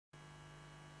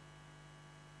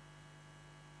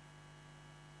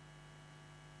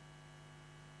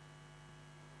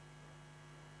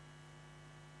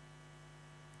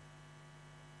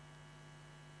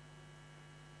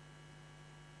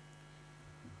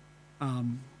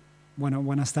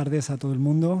Buenas tardes a todo el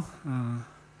mundo.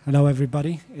 Hello,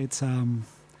 everybody. It's a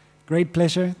great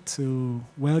pleasure to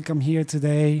welcome here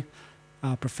today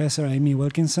Professor Amie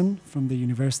Wilkinson from the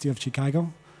University of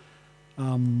Chicago.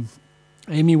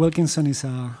 Amie Wilkinson is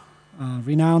a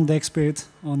renowned expert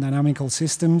on dynamical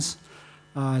systems.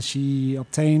 She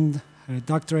obtained her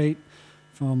doctorate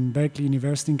from Berkeley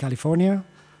University in California,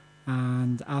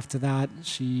 and after that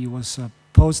she was a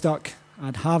postdoc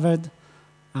at Harvard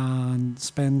and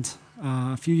spent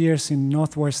a few years in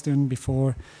Northwestern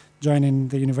before joining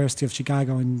the University of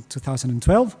Chicago in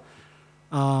 2012.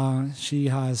 She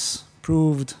has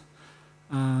proved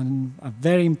a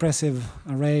very impressive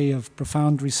array of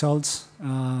profound results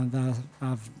that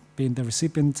have been the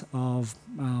recipient of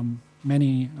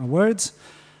many awards,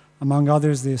 among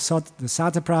others the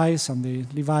Sata Prize and the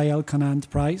Levi L. Conant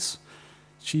Prize.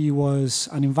 She was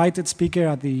an invited speaker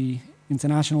at the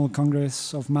International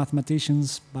Congress of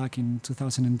Mathematicians back in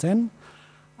 2010,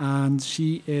 and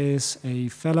she is a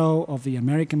fellow of the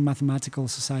American Mathematical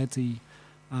Society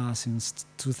since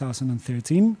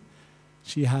 2013.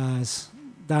 She has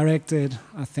directed,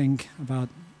 I think, about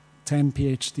 10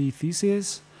 PhD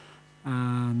theses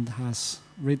and has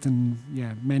written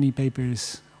many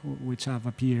papers which have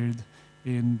appeared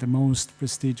in the most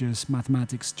prestigious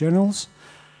mathematics journals.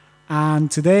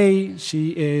 And today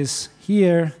she is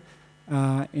here,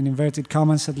 in inverted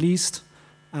commas at least,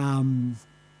 and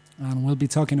we'll be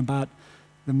talking about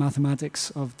the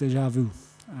mathematics of déjà vu.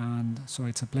 And so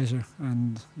it's a pleasure,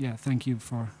 and thank you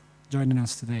for joining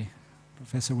us today,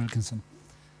 Professor Wilkinson.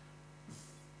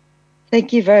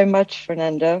 Thank you very much,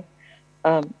 Fernando.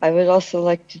 I would also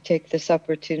like to take this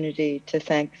opportunity to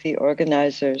thank the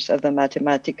organizers of the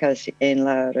Matemáticas en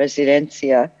la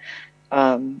Residencia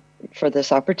for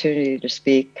this opportunity to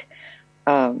speak.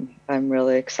 I'm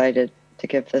really excited to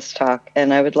give this talk,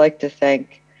 and I would like to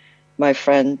thank my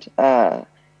friend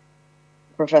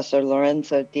Professor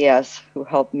Lorenzo Diaz, who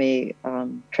helped me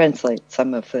translate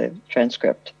some of the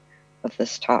transcript of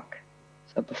this talk.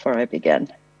 So before I begin.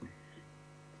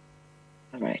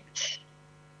 All right.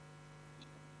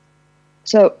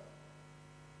 So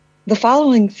the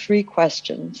following three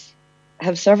questions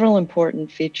have several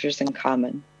important features in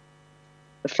common.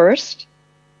 The first,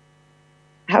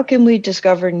 how can we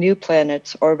discover new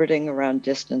planets orbiting around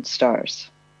distant stars?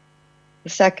 The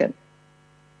second,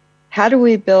 how do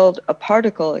we build a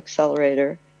particle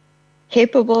accelerator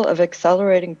capable of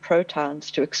accelerating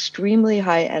protons to extremely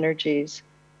high energies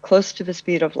close to the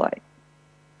speed of light?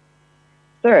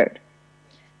 Third,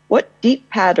 what deep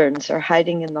patterns are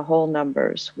hiding in the whole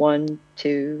numbers 1,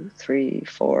 2, 3,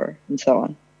 4, and so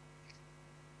on?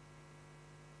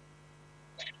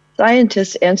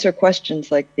 Scientists answer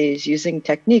questions like these using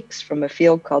techniques from a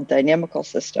field called dynamical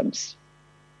systems.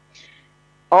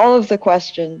 All of the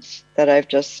questions that I've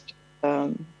just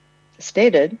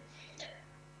stated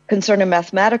concern a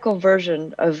mathematical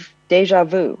version of déjà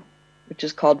vu, which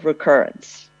is called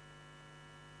recurrence.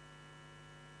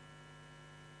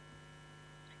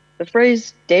 The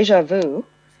phrase déjà vu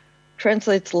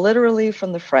translates literally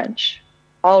from the French,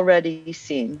 already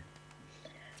seen.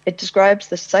 It describes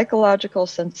the psychological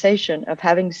sensation of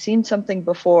having seen something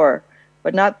before,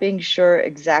 but not being sure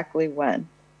exactly when.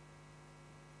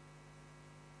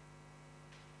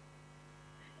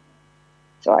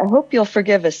 So I hope you'll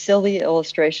forgive a silly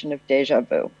illustration of déjà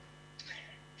vu.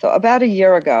 So about a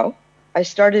year ago, I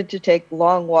started to take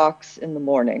long walks in the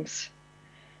mornings.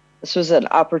 This was an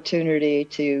opportunity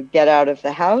to get out of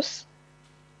the house.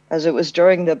 As it was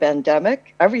during the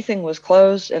pandemic, everything was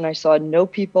closed and I saw no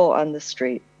people on the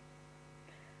street.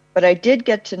 But I did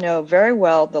get to know very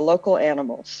well the local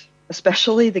animals,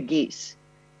 especially the geese,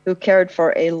 who cared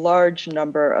for a large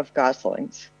number of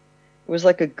goslings. It was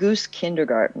like a goose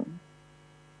kindergarten.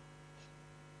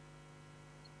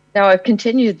 Now I've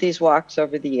continued these walks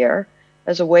over the year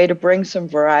as a way to bring some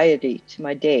variety to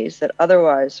my days that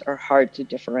otherwise are hard to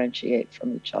differentiate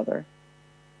from each other.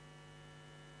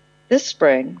 This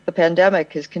spring, the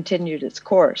pandemic has continued its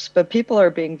course, but people are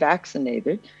being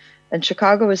vaccinated and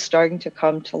Chicago is starting to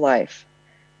come to life.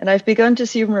 And I've begun to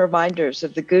see reminders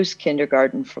of the goose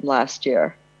kindergarten from last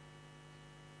year.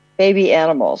 Baby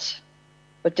animals,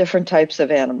 but different types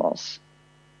of animals.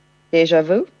 Déjà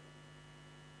vu?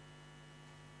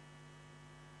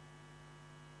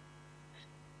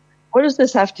 What does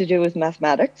this have to do with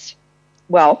mathematics?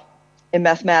 Well, in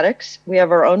mathematics, we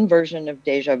have our own version of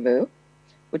déjà vu,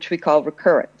 which we call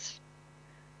recurrence.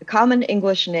 The common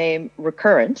English name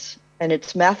recurrence and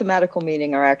its mathematical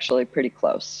meaning are actually pretty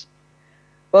close.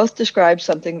 Both describe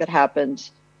something that happens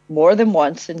more than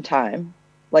once in time,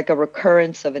 like a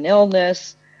recurrence of an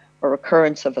illness or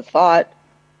recurrence of a thought.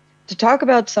 To talk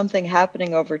about something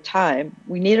happening over time,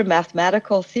 we need a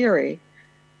mathematical theory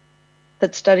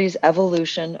that studies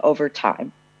evolution over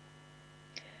time.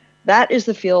 That is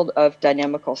the field of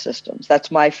dynamical systems. That's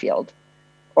my field,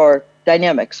 or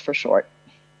dynamics for short.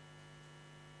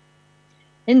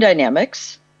 In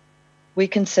dynamics, we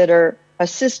consider a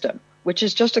system, which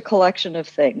is just a collection of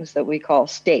things that we call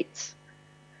states.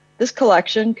 This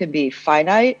collection can be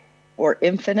finite or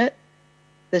infinite.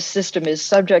 This system is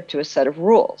subject to a set of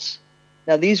rules.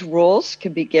 Now, these rules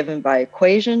can be given by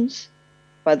equations,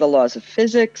 by the laws of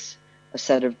physics, a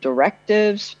set of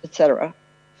directives, etc.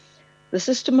 The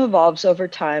system evolves over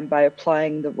time by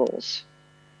applying the rules.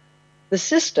 The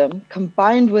system,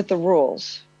 combined with the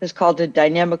rules, is called a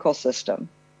dynamical system.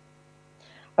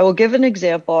 I will give an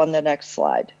example on the next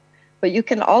slide, but you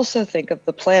can also think of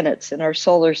the planets in our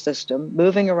solar system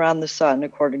moving around the sun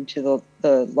according to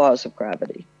the laws of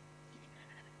gravity.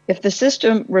 If the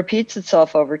system repeats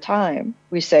itself over time,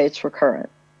 we say it's recurrent.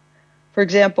 For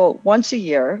example, once a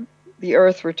year, the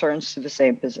Earth returns to the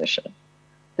same position.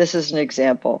 This is an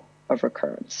example of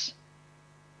recurrence.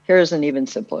 Here's an even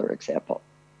simpler example.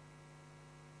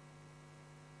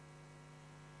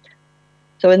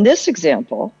 So in this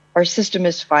example, our system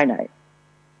is finite.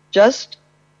 Just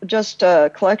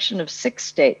a collection of 6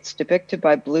 states depicted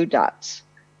by blue dots.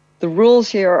 The rules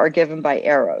here are given by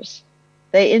arrows.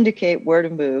 They indicate where to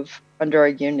move under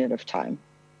a unit of time.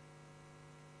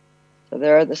 So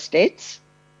there are the states,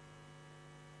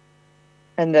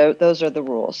 and those are the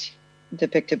rules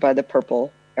depicted by the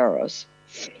purple arrows.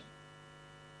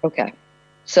 Okay,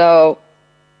 so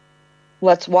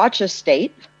let's watch a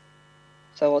state.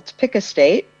 So let's pick a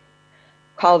state,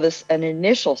 call this an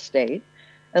initial state,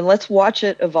 and let's watch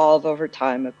it evolve over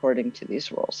time according to these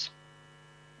rules.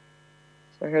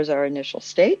 So here's our initial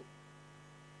state.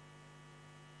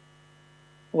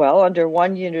 Well, under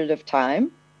 1 unit of time,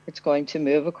 it's going to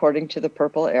move according to the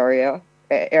purple arrow,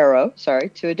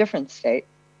 to a different state.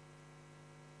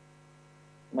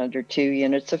 And under 2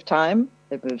 units of time,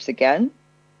 it moves again.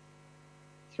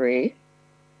 3,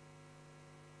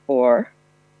 4,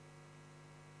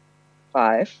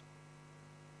 5,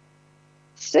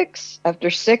 6. After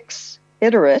 6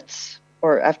 iterates,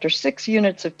 or after 6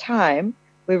 units of time,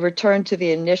 we return to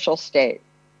the initial state.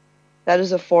 That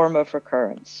is a form of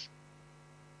recurrence.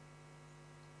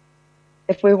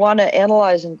 If we want to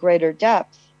analyze in greater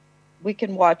depth, we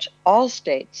can watch all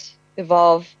states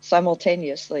evolve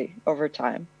simultaneously over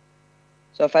time.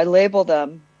 So if I label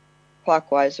them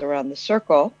clockwise around the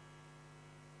circle,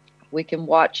 we can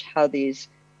watch how these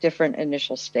different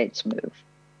initial states move.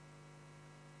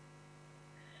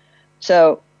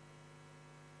 So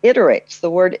iterates,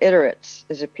 the word iterates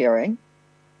is appearing.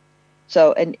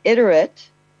 So an iterate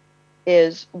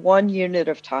is 1 unit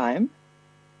of time.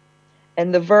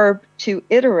 And the verb to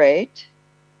iterate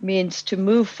means to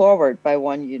move forward by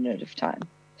 1 unit of time.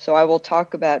 So I will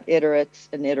talk about iterates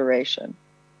and iteration.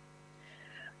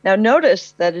 Now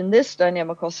notice that in this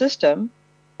dynamical system,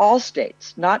 all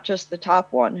states, not just the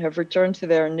top one, have returned to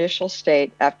their initial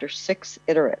state after 6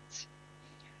 iterates.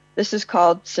 This is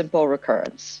called simple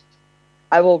recurrence.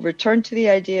 I will return to the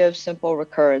idea of simple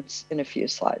recurrence in a few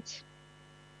slides.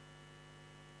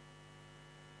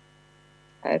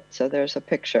 Okay, so there's a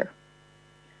picture.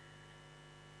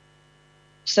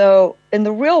 So in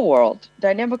the real world,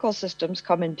 dynamical systems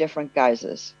come in different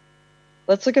guises.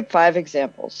 Let's look at 5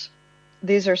 examples.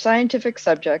 These are scientific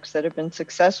subjects that have been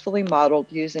successfully modeled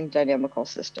using dynamical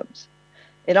systems.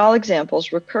 In all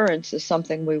examples, recurrence is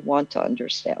something we want to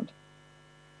understand.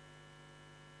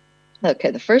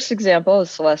 Okay, the first example is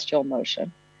celestial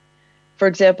motion. For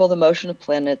example, the motion of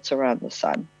planets around the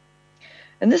sun.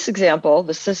 In this example,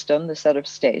 the system, the set of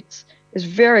states, is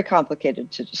very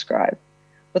complicated to describe.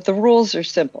 But the rules are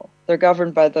simple. They're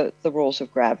governed by the rules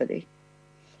of gravity.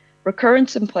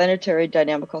 Recurrence in planetary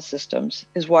dynamical systems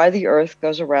is why the Earth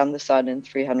goes around the sun in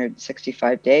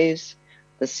 365 days,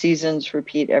 the seasons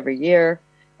repeat every year,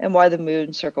 and why the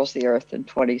moon circles the Earth in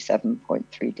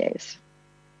 27.3 days.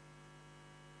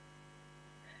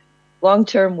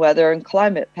 Long-term weather and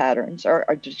climate patterns are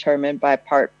determined by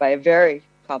a very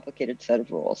complicated set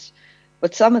of rules.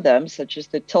 But some of them, such as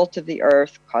the tilt of the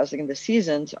Earth causing the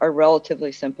seasons, are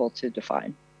relatively simple to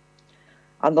define.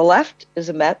 On the left is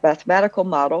a mathematical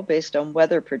model based on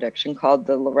weather prediction called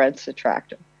the Lorentz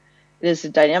attractor. It is a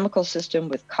dynamical system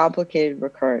with complicated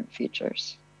recurrent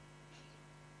features.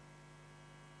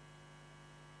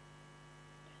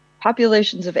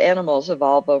 Populations of animals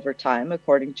evolve over time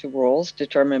according to rules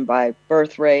determined by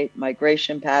birth rate,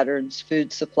 migration patterns,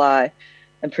 food supply,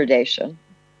 and predation.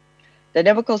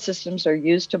 Dynamical systems are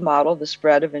used to model the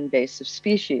spread of invasive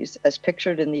species, as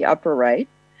pictured in the upper right,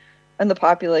 and the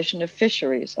population of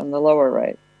fisheries on the lower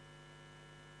right.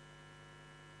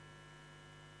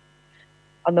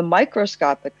 On the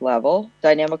microscopic level,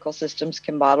 dynamical systems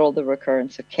can model the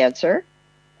recurrence of cancer.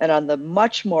 And on the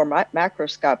much more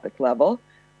macroscopic level,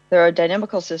 there are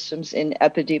dynamical systems in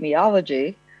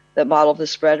epidemiology that model the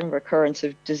spread and recurrence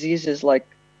of diseases like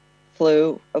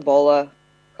flu, Ebola,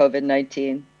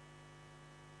 COVID-19.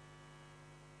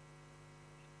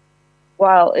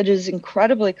 While it is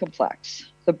incredibly complex,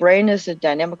 the brain is a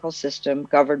dynamical system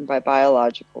governed by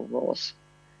biological rules.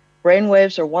 Brain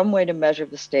waves are one way to measure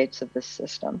the states of this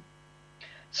system.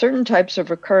 Certain types of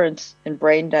recurrence in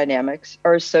brain dynamics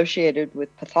are associated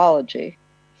with pathology,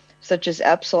 such as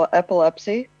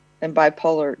epilepsy and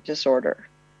bipolar disorder,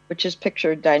 which is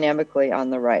pictured dynamically on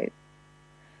the right.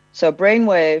 So brain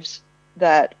waves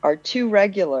that are too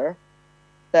regular,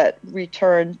 that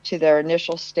return to their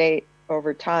initial state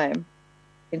over time,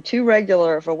 in too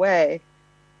regular of a way,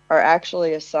 are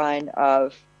actually a sign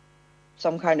of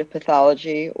some kind of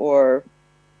pathology or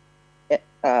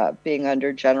being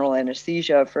under general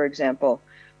anesthesia, for example.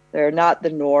 They're not the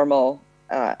normal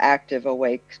active,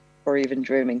 awake, or even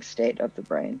dreaming state of the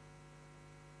brain.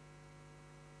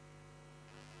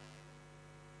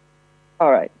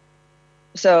 All right,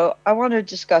 so I want to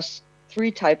discuss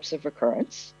three types of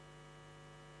recurrence.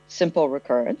 Simple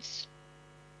recurrence,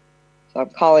 so I'm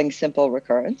calling simple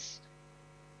recurrence,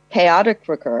 chaotic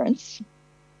recurrence,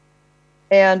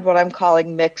 and what I'm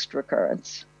calling mixed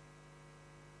recurrence.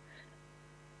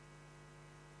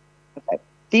 Okay.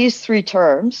 These three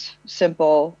terms,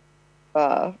 simple,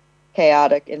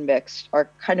 chaotic, and mixed, are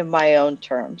kind of my own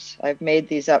terms. I've made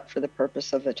these up for the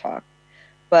purpose of the talk.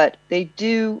 But they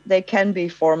can be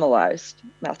formalized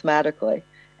mathematically,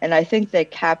 and I think they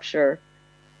capture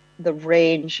the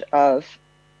range of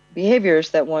behaviors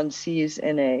that one sees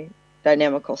in a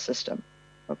dynamical system.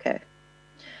 Okay,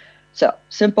 so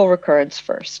simple recurrence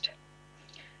first.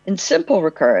 In simple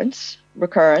recurrence,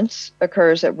 recurrence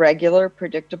occurs at regular,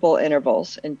 predictable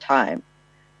intervals in time,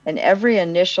 and every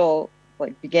initial,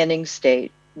 beginning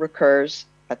state recurs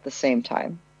at the same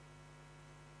time.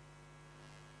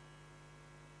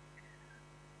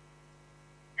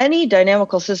 Any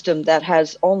dynamical system that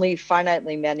has only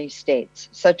finitely many states,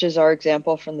 such as our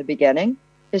example from the beginning,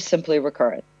 is simply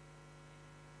recurrent.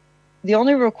 The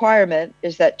only requirement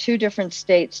is that two different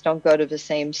states don't go to the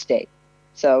same state.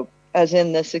 So, as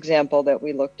in this example that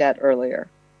we looked at earlier.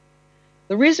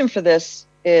 The reason for this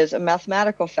is a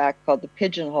mathematical fact called the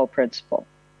pigeonhole principle.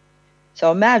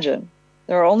 So imagine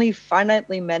there are only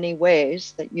finitely many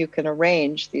ways that you can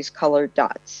arrange these colored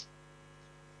dots.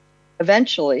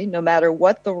 Eventually, no matter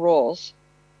what the rules,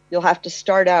 you'll have to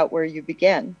start out where you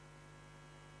begin,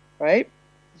 right?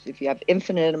 If you have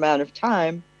infinite amount of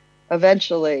time,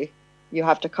 eventually you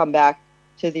have to come back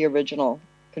to the original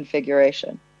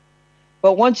configuration.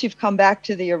 But once you've come back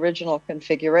to the original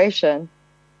configuration,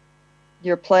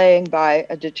 you're playing by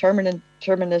a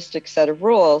deterministic set of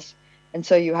rules, and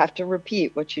so you have to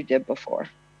repeat what you did before.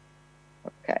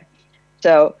 Okay,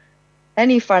 so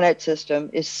any finite system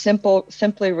is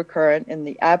simply recurrent in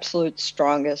the absolute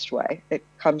strongest way. It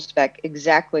comes back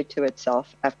exactly to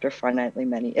itself after finitely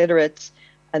many iterates,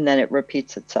 and then it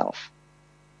repeats itself.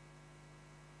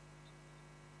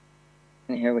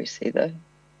 And here we see the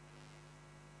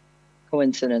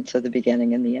coincidence of the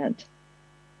beginning and the end.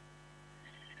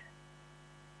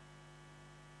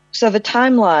 So the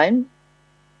timeline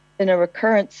in a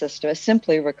recurrent system, a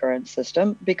simply recurrent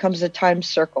system, becomes a time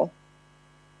circle.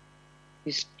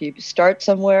 You start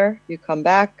somewhere, you come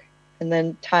back, and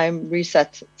then time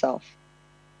resets itself.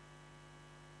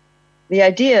 The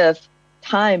idea of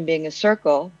time being a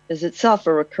circle is itself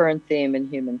a recurrent theme in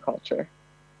human culture.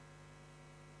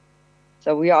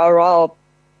 So we are all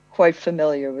quite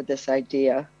familiar with this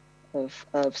idea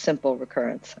of simple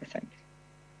recurrence, I think.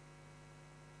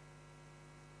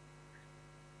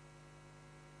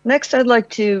 Next, I'd like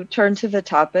to turn to the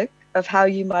topic of how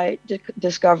you might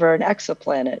discover an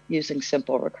exoplanet using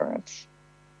simple recurrence.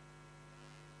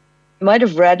 You might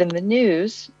have read in the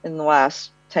news in the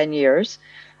last 10 years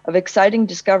of exciting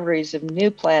discoveries of new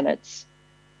planets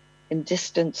in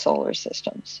distant solar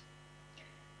systems.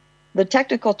 The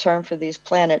technical term for these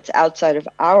planets outside of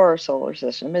our solar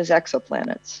system is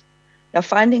exoplanets. Now,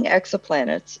 finding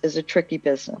exoplanets is a tricky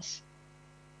business.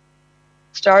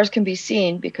 Stars can be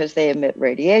seen because they emit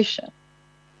radiation.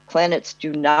 Planets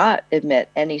do not emit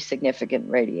any significant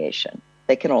radiation.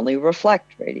 They can only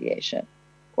reflect radiation,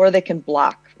 or they can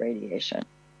block radiation.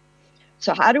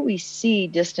 So how do we see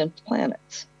distant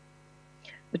planets?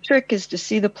 The trick is to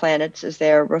see the planets as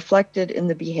they are reflected in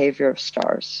the behavior of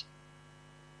stars.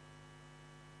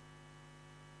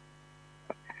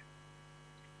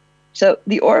 So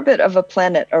the orbit of a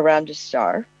planet around a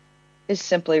star is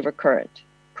simply recurrent,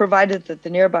 provided that the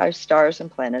nearby stars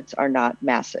and planets are not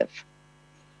massive.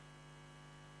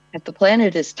 If the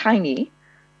planet is tiny,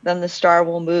 then the star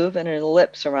will move in an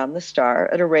ellipse around the star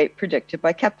at a rate predicted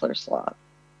by Kepler's law.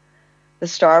 The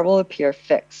star will appear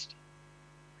fixed.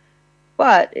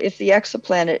 But if the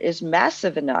exoplanet is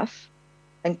massive enough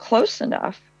and close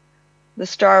enough, the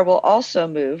star will also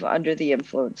move under the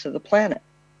influence of the planet.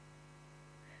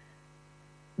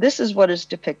 This is what is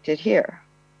depicted here.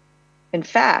 In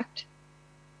fact,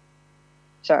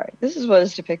 this is what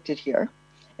is depicted here.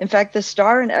 In fact, the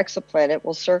star and exoplanet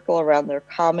will circle around their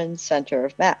common center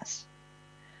of mass.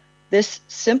 This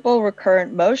simple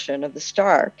recurrent motion of the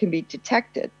star can be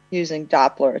detected using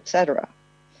Doppler, etc.,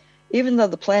 even though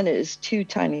the planet is too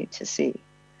tiny to see.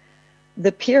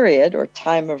 The period, or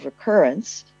time of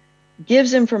recurrence,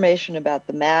 gives information about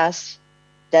the mass,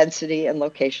 density, and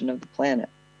location of the planet.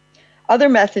 Other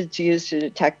methods used to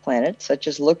detect planets, such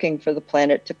as looking for the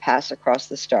planet to pass across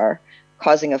the star,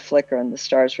 causing a flicker in the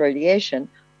star's radiation,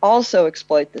 also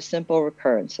exploit the simple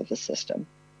recurrence of the system.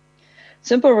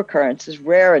 Simple recurrence is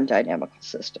rare in dynamical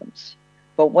systems,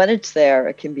 but when it's there,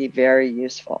 it can be very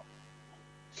useful.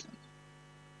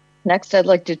 Next, I'd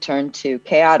like to turn to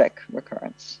chaotic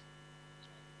recurrence.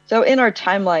 So in our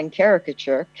timeline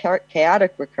caricature,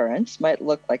 chaotic recurrence might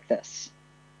look like this.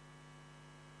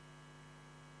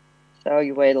 So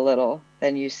you wait a little,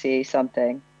 then you see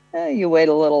something. You wait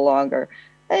a little longer,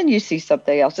 and you see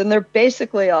something else. And they're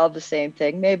basically all the same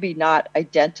thing, maybe not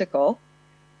identical.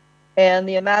 And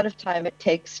the amount of time it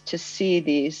takes to see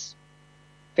these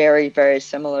very, very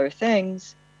similar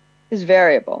things is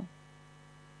variable.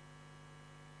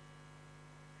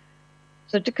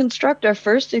 So to construct our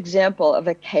first example of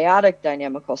a chaotic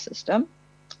dynamical system,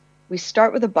 we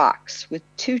start with a box with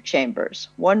two chambers,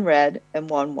 one red and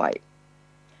one white.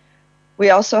 We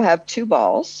also have two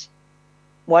balls,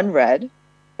 one red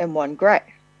and one gray.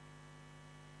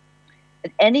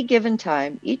 At any given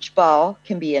time, each ball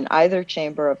can be in either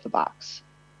chamber of the box.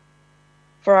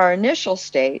 For our initial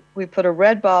state, we put a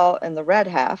red ball in the red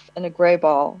half and a gray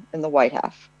ball in the white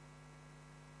half.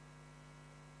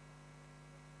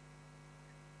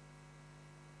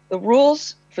 The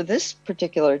rules for this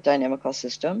particular dynamical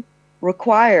system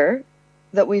require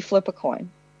that we flip a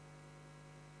coin.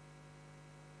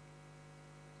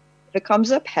 If it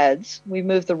comes up heads, we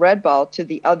move the red ball to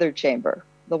the other chamber,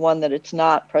 the one that it's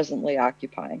not presently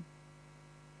occupying.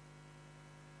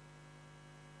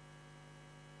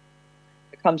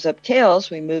 If it comes up tails,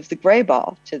 we move the gray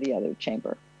ball to the other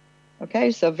chamber.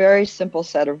 Okay, so very simple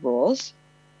set of rules.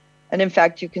 And in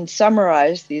fact, you can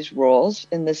summarize these rules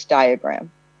in this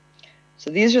diagram.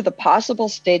 So these are the possible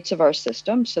states of our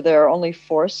system. So there are only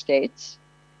 4 states.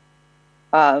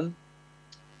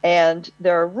 And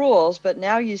there are rules, but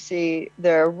now you see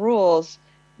there are rules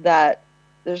that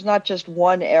there's not just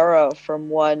one arrow from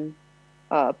one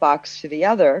box to the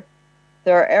other.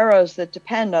 There are arrows that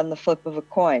depend on the flip of a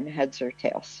coin, heads or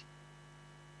tails.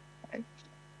 Okay.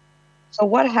 So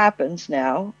what happens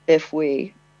now if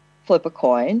we flip a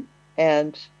coin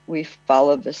and we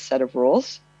follow this set of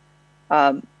rules?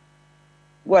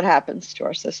 What happens to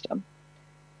our system?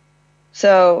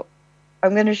 So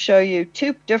I'm going to show you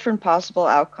 2 different possible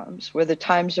outcomes where the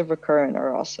times of recurrence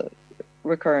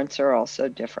are also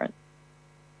different.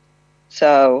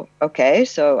 So, okay,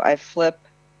 so I flip,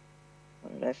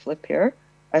 what did I flip here?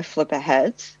 I flip a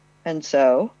heads, and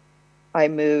so I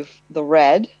move the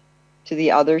red to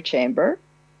the other chamber,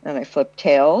 and I flip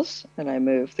tails, and I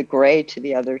move the gray to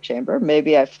the other chamber.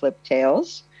 Maybe I flip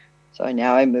tails, so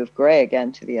now I move gray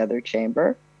again to the other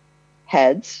chamber,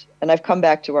 heads, and I've come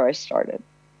back to where I started.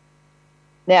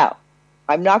 Now,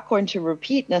 I'm not going to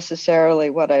repeat necessarily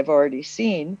what I've already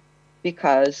seen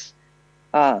because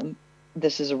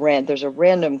there's a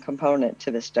random component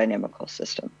to this dynamical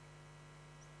system.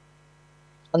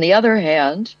 On the other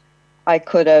hand, I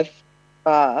could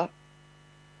have,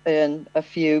 in a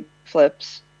few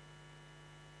flips,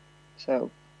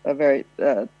 so a very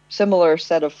similar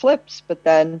set of flips, but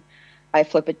then I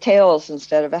flip a tails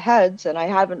instead of a heads, and I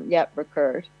haven't yet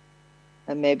recurred.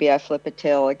 And maybe I flip a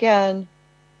tail again,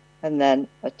 and then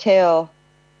a tail,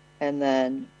 and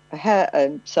then a head,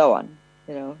 and so on.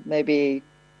 You know, maybe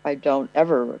I don't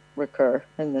ever recur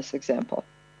in this example.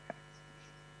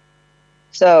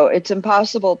 So it's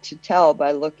impossible to tell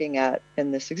by looking at,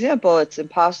 in this example, it's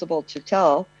impossible to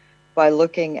tell by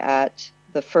looking at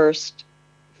the first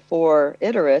 4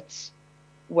 iterates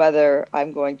whether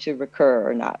I'm going to recur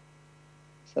or not.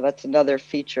 So that's another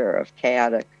feature of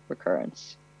chaotic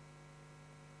recurrence.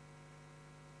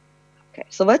 Okay,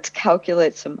 so let's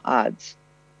calculate some odds.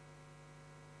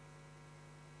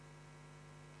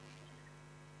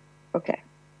 Okay.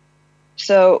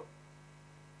 So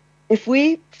if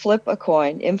we flip a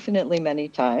coin infinitely many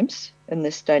times in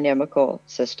this dynamical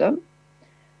system,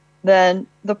 then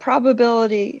the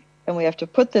probability, and we have to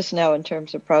put this now in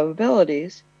terms of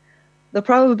probabilities, the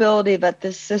probability that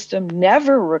this system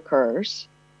never recurs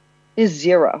is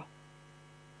 0.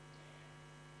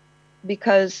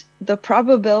 Because the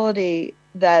probability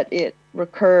that it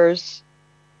recurs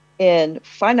in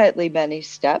finitely many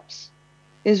steps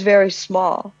is very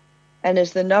small. And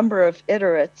as the number of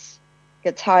iterates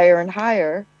gets higher and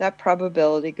higher, that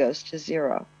probability goes to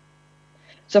 0.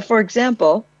 So for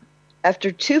example,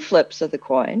 after 2 flips of the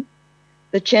coin,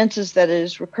 the chances that it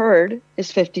has recurred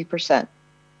is 50%.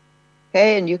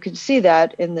 Okay, and you can see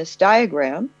that in this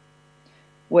diagram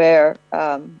where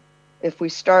if we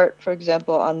start, for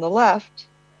example, on the left,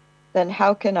 then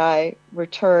how can I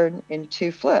return in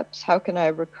 2 flips? How can I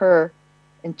recur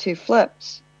in 2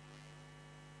 flips?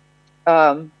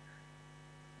 After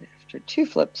 2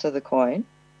 flips of the coin,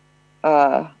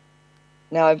 now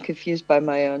I'm confused by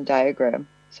my own diagram.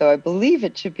 So I believe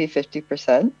it should be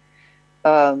 50%,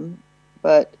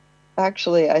 but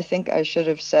actually I think I should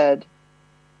have said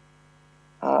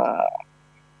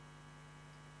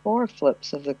 4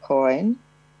 flips of the coin.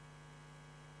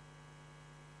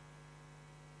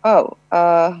 Oh,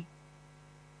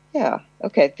 yeah,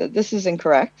 okay, this is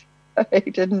incorrect. I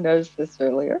didn't notice this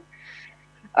earlier.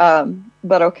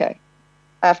 But okay,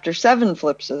 after 7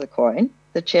 flips of the coin,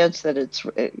 the chance that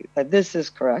this is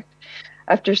correct.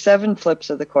 After 7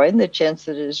 flips of the coin, the chance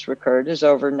that it has recurred is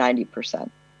over 90%.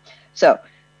 So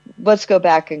let's go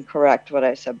back and correct what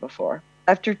I said before.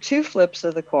 After 2 flips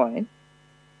of the coin,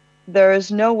 there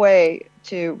is no way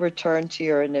to return to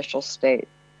your initial state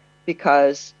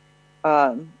because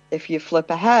if you flip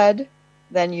ahead,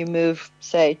 then you move,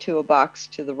 say, to a box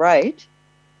to the right,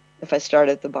 if I start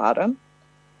at the bottom.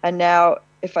 And now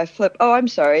if I flip, oh, I'm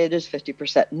sorry, it is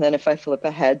 50%. And then if I flip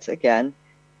ahead again,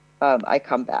 I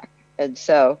come back. And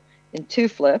so in 2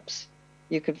 flips,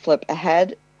 you could flip a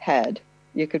head, head.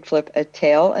 You could flip a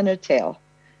tail and a tail.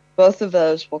 Both of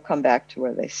those will come back to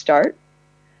where they start.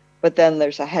 But then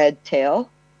there's a head, tail,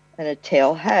 and a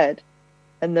tail, head.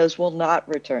 And those will not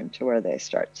return to where they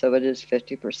start. So it is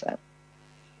 50%.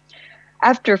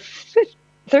 After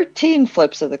 13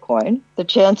 flips of the coin, the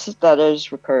chance that it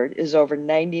has recurred is over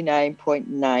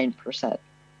 99.9%.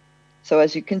 So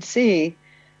as you can see,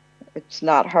 it's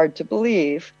not hard to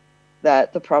believe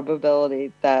that the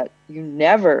probability that you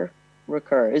never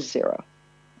recur is 0.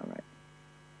 All right.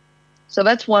 So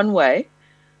that's one way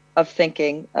of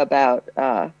thinking about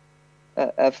the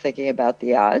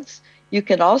odds. You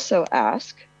can also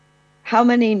ask, how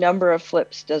many number of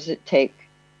flips does it take?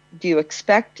 Do you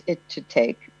expect it to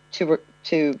take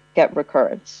to get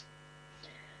recurrence?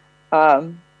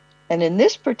 And in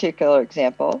this particular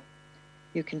example,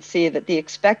 you can see that the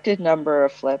expected number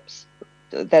of flips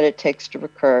that it takes to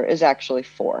recur is actually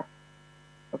 4.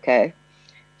 Okay,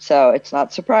 so it's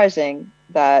not surprising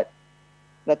that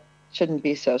shouldn't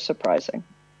be so surprising.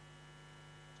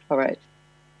 All right.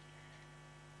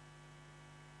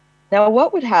 Now,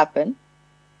 what would happen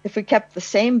if we kept the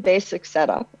same basic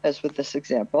setup as with this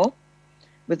example,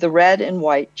 with the red and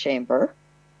white chamber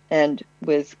and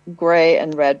with gray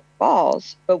and red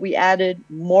balls, but we added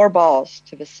more balls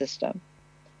to the system,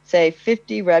 say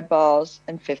 50 red balls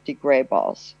and 50 gray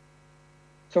balls.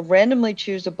 To randomly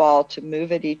choose a ball to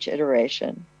move at each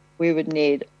iteration, we would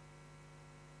need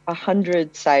a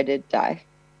 100-sided die.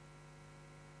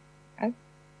 Okay?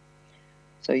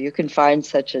 So you can find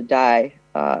such a die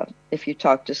if you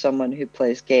talk to someone who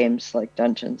plays games like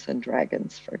Dungeons and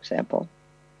Dragons, for example.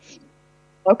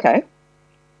 Okay.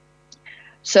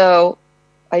 So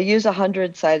I use a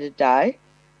 100-sided die.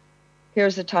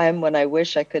 Here's a time when I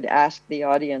wish I could ask the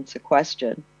audience a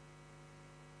question.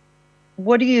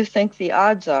 What do you think the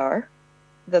odds are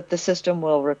that the system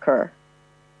will recur?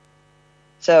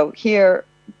 So here,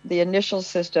 the initial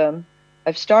system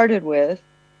I've started with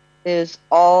is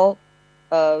all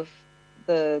of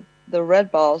the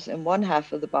red balls in one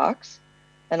half of the box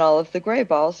and all of the gray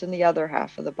balls in the other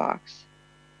half of the box.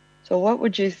 So what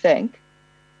would you think?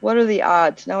 What are the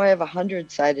odds? Now I have a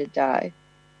 100-sided die.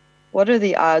 What are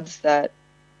the odds that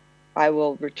I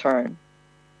will return?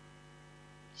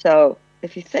 So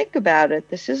if you think about it,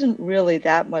 this isn't really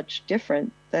that much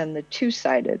different than the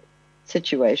 2-sided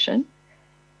situation.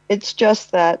 It's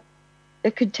just that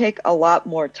it could take a lot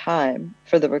more time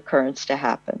for the recurrence to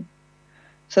happen.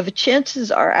 So the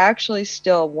chances are actually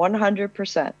still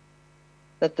 100%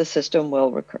 that the system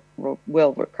will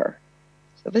recur.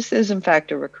 So this is in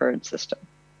fact a recurrent system.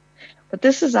 But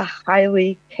this is a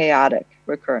highly chaotic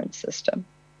recurrent system.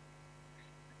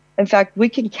 In fact, we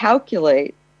can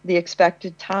calculate the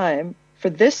expected time for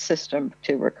this system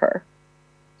to recur.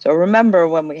 So remember,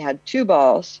 when we had 2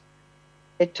 balls,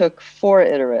 it took 4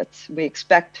 iterates. We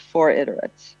expect 4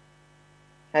 iterates.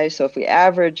 Okay, so if we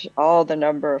average all the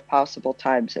number of possible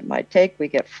times it might take, we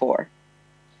get 4.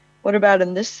 What about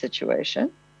in this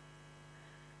situation?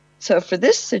 So for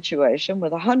this situation,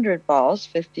 with 100 balls,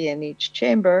 50 in each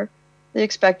chamber, the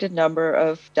expected number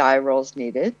of die rolls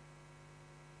needed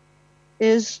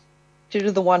is 2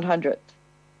 to the 100th.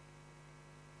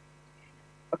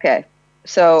 Okay,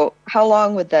 so how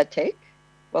long would that take?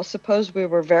 Well, suppose we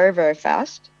were very, very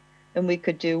fast and we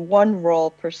could do 1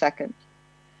 roll per second.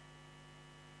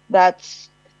 That's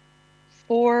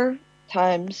 4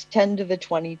 times 10 to the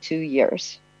 22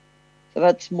 years. So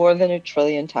that's more than 1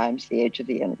 trillion times the age of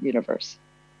the universe.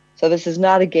 So this is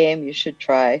not a game you should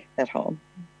try at home.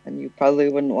 And you probably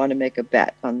wouldn't want to make a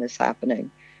bet on this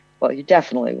happening. Well, you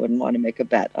definitely wouldn't want to make a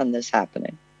bet on this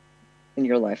happening in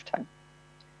your lifetime.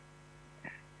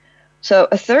 So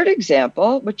a third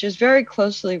example, which is very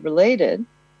closely related,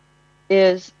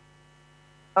 is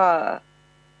a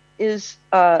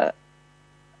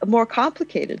more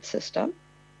complicated system,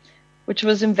 which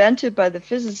was invented by the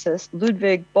physicist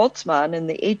Ludwig Boltzmann in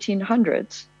the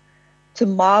 1800s to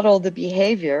model the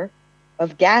behavior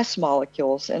of gas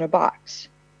molecules in a box.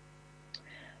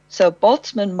 So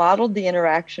Boltzmann modeled the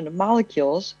interaction of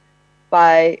molecules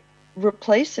by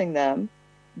replacing them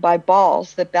by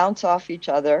balls that bounce off each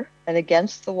other and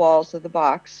against the walls of the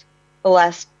box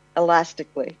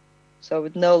elastically, so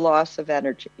with no loss of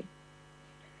energy.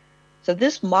 So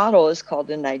this model is called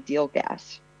an ideal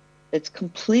gas. It's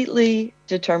completely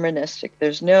deterministic.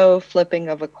 There's no flipping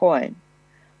of a coin.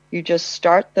 You just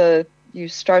start the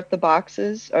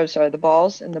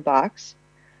balls in the box,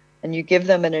 and you give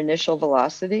them an initial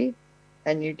velocity,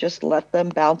 and you just let them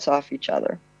bounce off each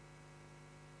other.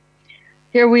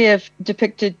 Here we have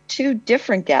depicted 2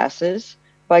 different gases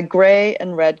by gray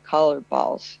and red colored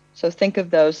balls. So think of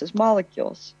those as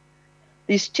molecules.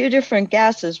 These 2 different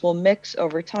gases will mix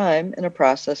over time in a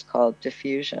process called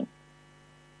diffusion.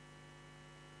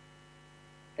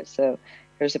 Okay, so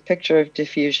here's a picture of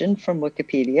diffusion from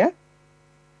Wikipedia.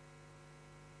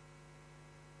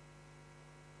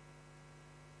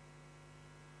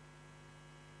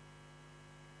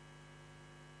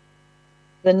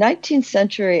 The 19th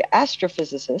century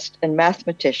astrophysicist and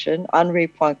mathematician Henri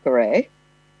Poincaré,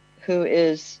 who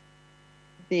is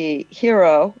the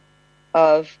hero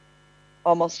of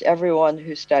almost everyone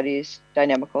who studies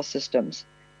dynamical systems.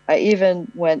 I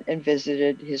even went and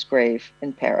visited his grave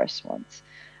in Paris once.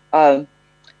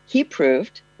 He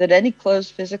proved that any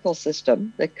closed physical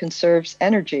system that conserves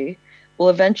energy will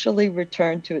eventually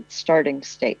return to its starting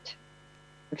state.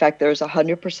 In fact, there's a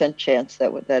 100% chance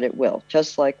that it will,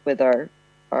 just like with our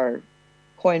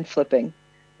coin flipping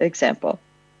example.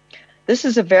 This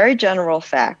is a very general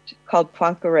fact called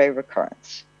Poincaré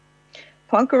recurrence.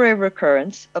 Poincaré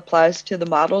recurrence applies to the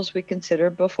models we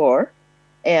considered before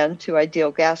and to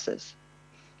ideal gases.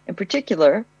 In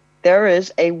particular, there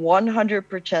is a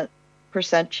 100%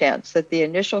 chance that the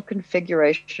initial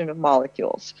configuration of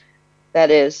molecules,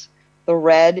 that is, the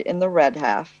red in the red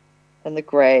half and the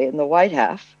gray in the white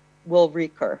half, will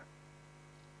recur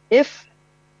if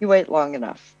you wait long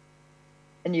enough.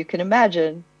 And you can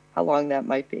imagine how long that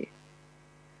might be.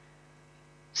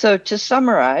 So to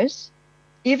summarize,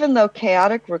 even though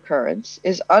chaotic recurrence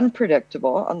is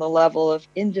unpredictable on the level of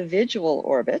individual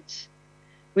orbits,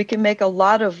 we can make a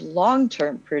lot of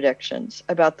long-term predictions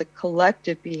about the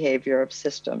collective behavior of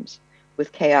systems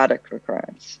with chaotic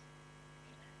recurrence.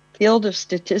 The field of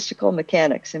statistical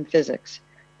mechanics in physics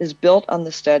is built on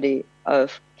the study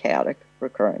of chaotic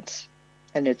recurrence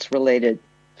and its related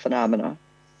phenomena.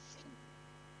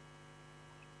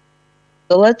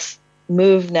 So let's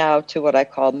move now to what I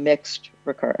call mixed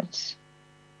recurrence.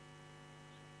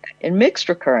 In mixed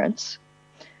recurrence,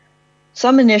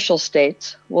 some initial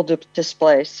states will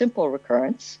display simple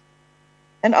recurrence,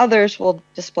 and others will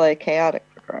display chaotic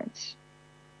recurrence.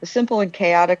 The simple and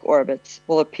chaotic orbits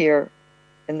will appear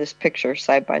in this picture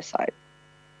side by side.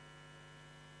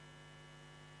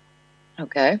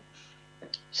 Okay,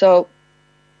 so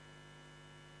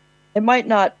it might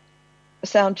not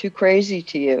sound too crazy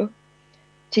to you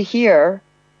to hear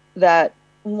that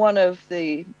one of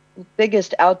the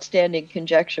biggest outstanding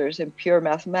conjectures in pure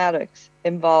mathematics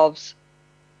involves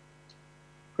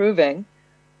proving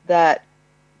that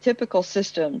typical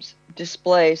systems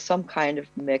display some kind of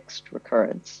mixed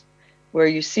recurrence, where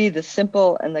you see the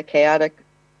simple and the chaotic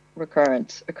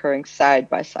recurrence occurring side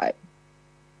by side.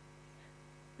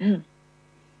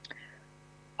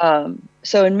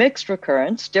 So in mixed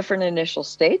recurrence, different initial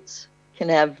states can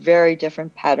have very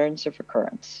different patterns of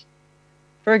recurrence.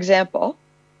 For example,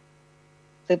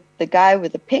 the guy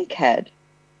with the pink head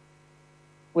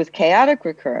with chaotic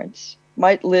recurrence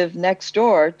might live next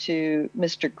door to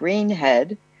Mr. Green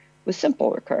head with simple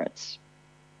recurrence.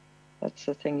 That's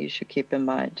the thing you should keep in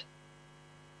mind.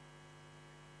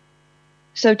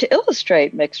 So to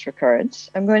illustrate mixed recurrence,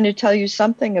 I'm going to tell you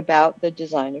something about the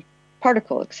design of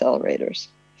particle accelerators.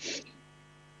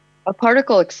 A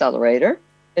particle accelerator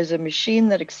is a machine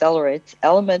that accelerates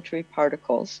elementary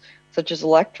particles, such as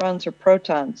electrons or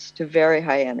protons, to very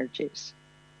high energies.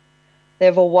 They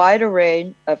have a wide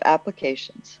array of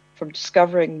applications, from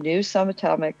discovering new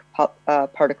subatomic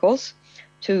particles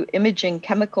to imaging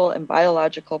chemical and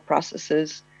biological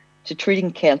processes to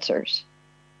treating cancers.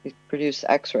 They produce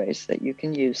X-rays that you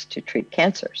can use to treat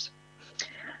cancers.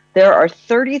 There are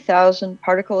 30,000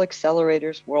 particle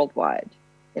accelerators worldwide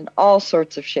in all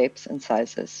sorts of shapes and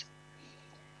sizes.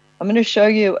 I'm going to show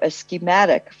you a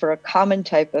schematic for a common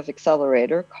type of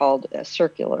accelerator called a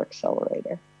circular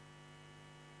accelerator.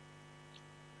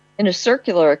 In a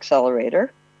circular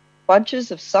accelerator, bunches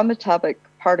of subatomic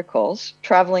particles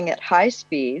traveling at high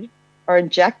speed are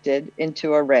injected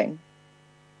into a ring.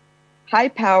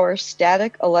 High-power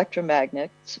static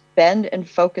electromagnets bend and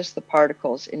focus the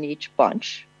particles in each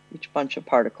bunch of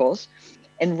particles,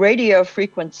 and radio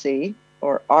frequency,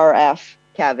 or RF,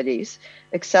 cavities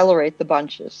accelerate the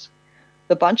bunches.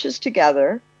 The bunches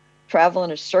together travel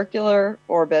in a circular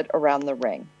orbit around the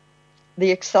ring.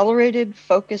 The accelerated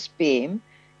focused beam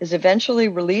is eventually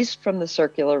released from the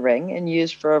circular ring and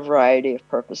used for a variety of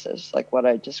purposes, like what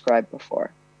I described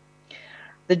before.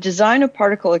 The design of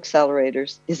particle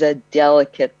accelerators is a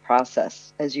delicate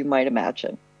process, as you might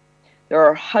imagine. There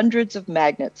are hundreds of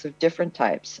magnets of different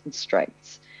types and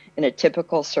strengths in a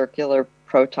typical circular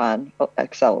proton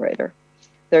accelerator.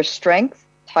 Their strength,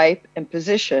 type, and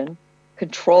position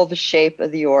control the shape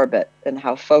of the orbit and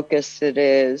how focused it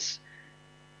is,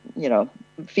 you know,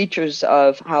 features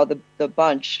of how the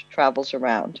bunch travels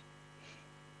around.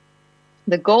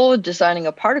 The goal of designing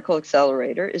a particle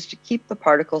accelerator is to keep the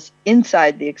particles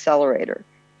inside the accelerator,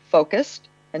 focused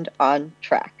and on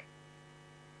track.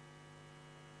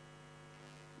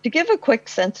 To give a quick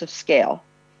sense of scale,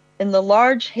 in the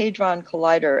Large Hadron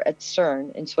Collider at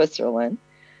CERN in Switzerland,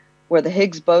 where the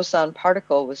Higgs boson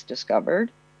particle was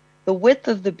discovered, the width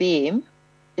of the beam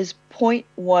is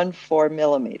 0.14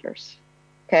 millimeters.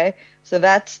 Okay, so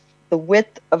that's the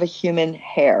width of a human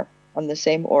hair on the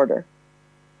same order.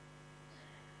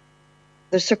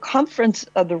 The circumference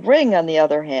of the ring, on the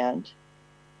other hand,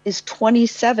 is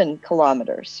 27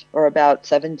 kilometers, or about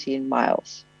 17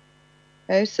 miles.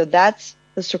 Okay, so that's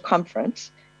the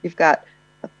circumference. You've got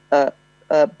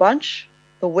a bunch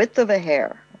the width of a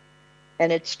hair,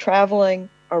 and it's traveling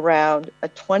around a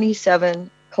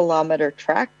 27-kilometer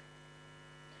track.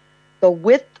 The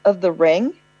width of the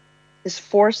ring is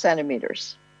 4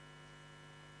 centimeters.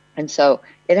 And so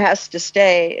it has to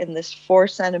stay in this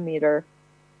 4-centimeter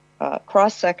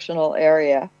cross-sectional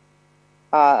area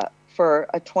for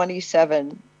a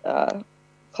 27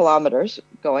 kilometers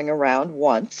going around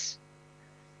once.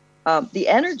 The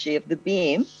energy of the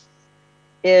beam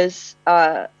is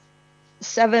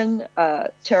 7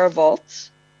 teravolts,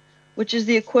 which is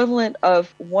the equivalent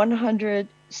of 100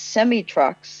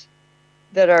 semi-trucks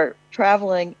that are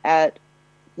traveling at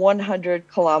 100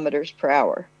 kilometers per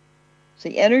hour. So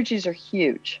the energies are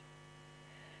huge.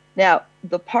 Now,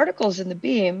 the particles in the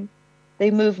beam, they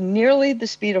move nearly the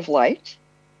speed of light,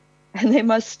 and they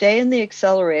must stay in the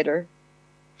accelerator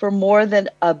for more than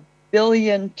 1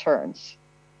 billion turns.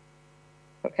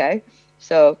 Okay,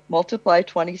 so multiply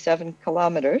 27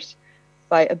 kilometers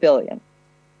by 1 billion.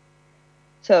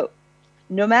 So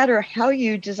no matter how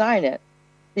you design it,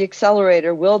 the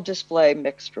accelerator will display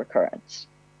mixed recurrence.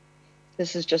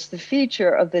 This is just the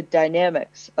feature of the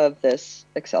dynamics of this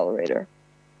accelerator,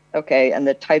 okay, and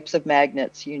the types of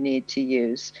magnets you need to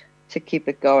use to keep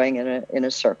it going in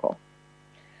a circle.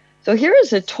 So here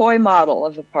is a toy model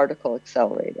of a particle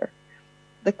accelerator.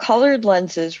 The colored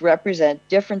lenses represent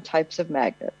different types of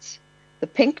magnets. The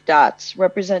pink dots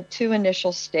represent 2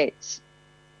 initial states.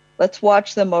 Let's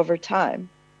watch them over time.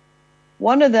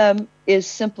 One of them is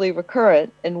simply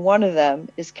recurrent, and one of them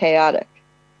is chaotic.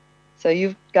 So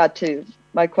you've got to,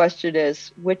 my question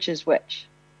is, which is which?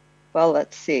 Well,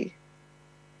 let's see.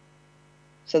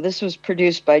 So this was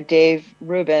produced by Dave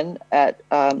Rubin at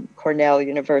Cornell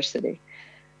University.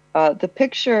 The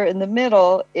picture in the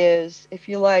middle is, if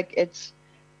you like, it's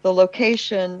the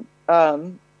location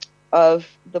of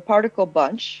the particle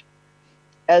bunch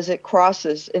as it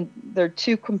crosses. And there are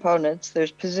 2 components.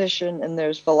 There's position and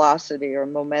there's velocity or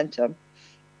momentum.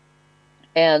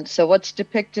 And so what's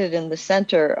depicted in the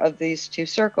center of these two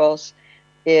circles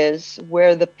is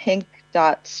where the pink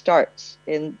dot starts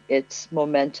in its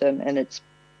momentum and its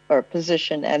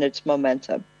position and its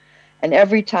momentum. And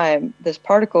every time this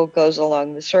particle goes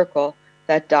along the circle,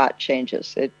 that dot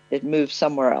changes. It moves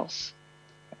somewhere else.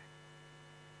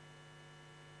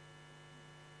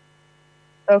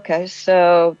 Okay,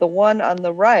 so the one on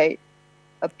the right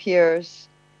appears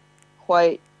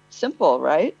quite simple,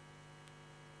 right?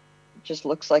 It just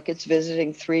looks like it's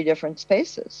visiting 3 different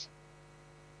spaces.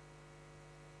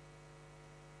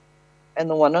 And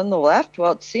the one on the left,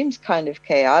 well, it seems kind of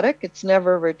chaotic. It's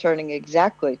never returning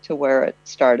exactly to where it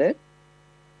started.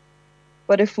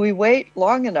 But if we wait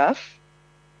long enough,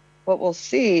 what we'll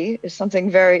see is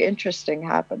something very interesting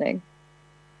happening.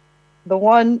 The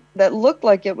one that looked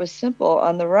like it was simple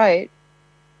on the right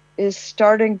is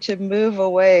starting to move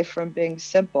away from being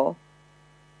simple.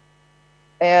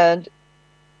 And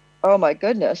oh my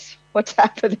goodness, what's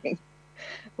happening?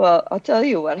 Well, I'll tell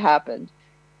you what happened.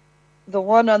 The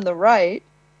one on the right,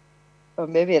 or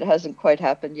maybe it hasn't quite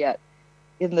happened yet,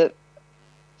 in the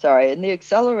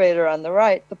accelerator on the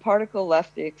right, the particle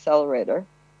left the accelerator.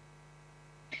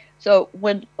 So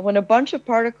when a bunch of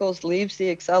particles leaves the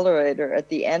accelerator at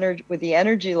the with the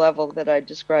energy level that I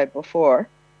described before,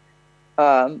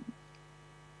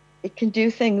 it can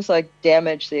do things like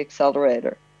damage the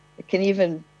accelerator. It can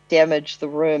even damage the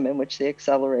room in which the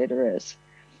accelerator is.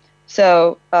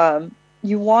 So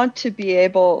you want to be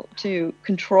able to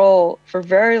control for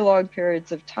very long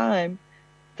periods of time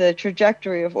the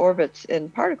trajectory of orbits in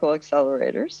particle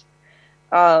accelerators.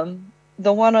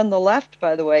 The one on the left,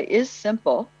 by the way, is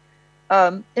simple.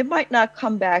 It might not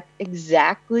come back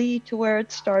exactly to where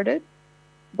it started,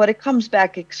 but it comes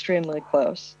back extremely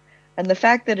close. And the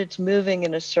fact that it's moving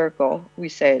in a circle, we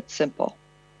say it's simple.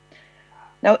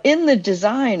 Now, in the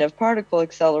design of particle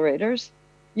accelerators,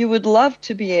 you would love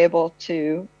to be able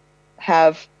to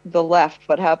have the left,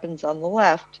 what happens on the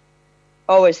left,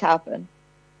 always happen.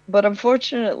 But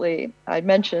unfortunately, I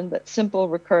mentioned that simple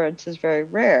recurrence is very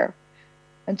rare.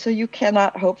 And so you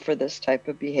cannot hope for this type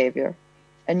of behavior.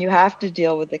 And you have to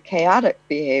deal with the chaotic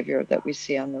behavior that we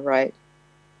see on the right.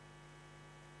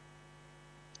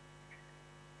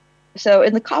 So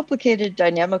in the complicated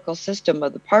dynamical system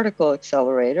of the particle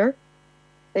accelerator,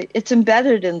 it's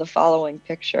embedded in the following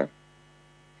picture.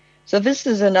 So this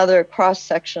is another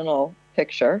cross-sectional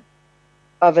picture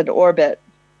of an orbit,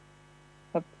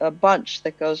 a bunch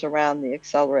that goes around the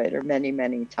accelerator many,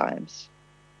 many times.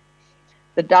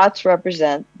 The dots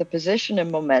represent the position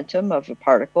and momentum of a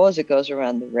particle as it goes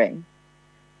around the ring.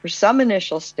 For some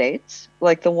initial states,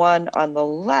 like the one on the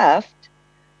left,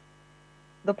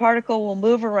 the particle will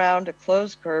move around a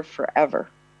closed curve forever.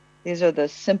 These are the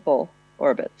simple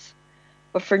orbits.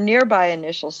 But for nearby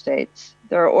initial states,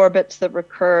 there are orbits that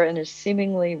recur in a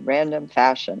seemingly random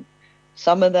fashion,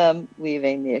 some of them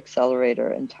leaving the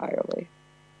accelerator entirely.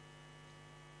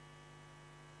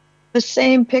 The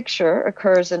same picture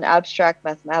occurs in abstract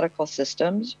mathematical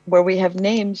systems where we have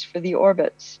names for the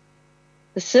orbits.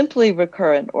 The simply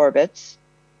recurrent orbits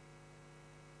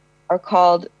are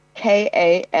called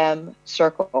KAM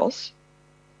circles.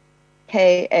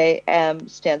 KAM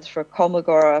stands for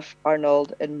Kolmogorov,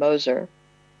 Arnold, and Moser,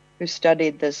 who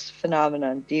studied this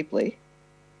phenomenon deeply.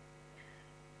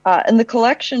 And the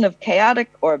collection of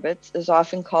chaotic orbits is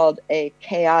often called a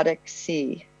chaotic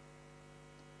sea.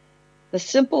 The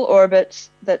simple orbits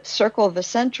that circle the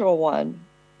central one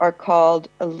are called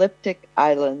elliptic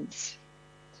islands.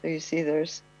 So you see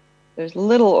there's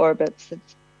little orbits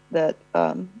that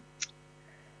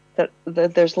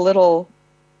there's little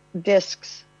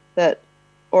disks that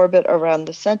orbit around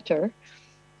the center,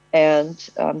 and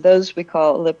those we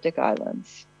call elliptic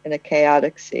islands in a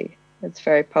chaotic sea. It's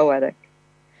very poetic.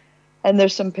 And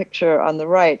there's some picture on the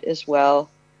right as well.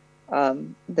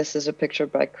 This is a picture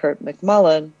by Kurt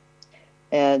McMullen,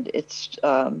 and it's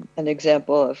an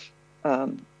example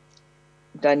of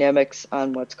dynamics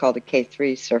on what's called a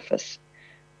K3 surface.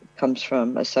 It comes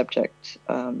from a subject,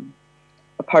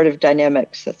 a part of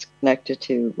dynamics that's connected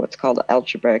to what's called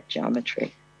algebraic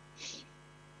geometry.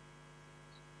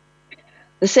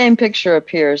 The same picture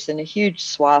appears in a huge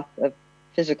swath of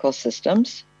physical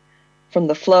systems, from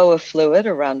the flow of fluid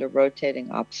around a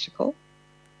rotating obstacle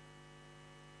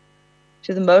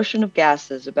to the motion of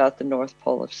gases about the North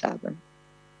Pole of Saturn.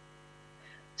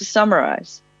 To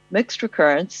summarize, mixed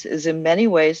recurrence is in many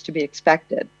ways to be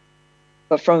expected,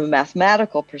 but from a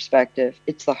mathematical perspective,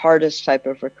 it's the hardest type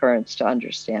of recurrence to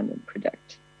understand and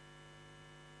predict.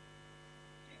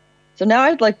 So now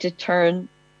I'd like to turn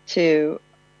to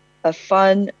a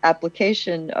fun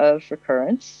application of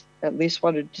recurrence, at least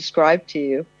want to describe to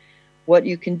you what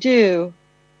you can do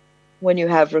when you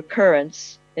have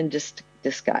recurrence in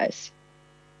disguise.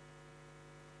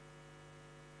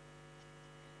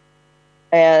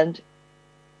 And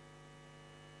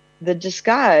the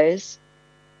disguise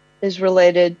is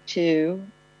related to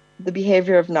the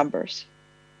behavior of numbers.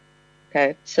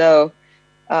 Okay, so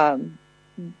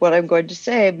what I'm going to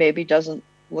say maybe doesn't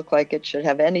look like it should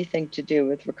have anything to do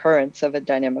with recurrence of a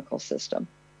dynamical system.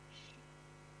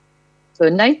 So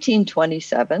in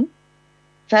 1927,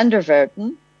 van der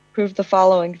Waerden proved the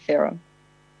following theorem.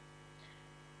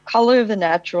 Color the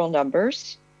natural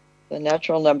numbers. The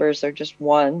natural numbers are just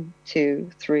 1,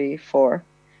 2, 3, 4,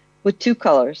 with 2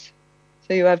 colors.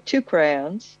 So you have 2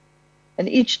 crayons, and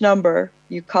each number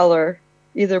you color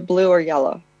either blue or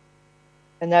yellow.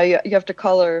 And now you have to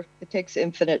color, it takes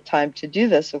infinite time to do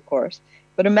this, of course,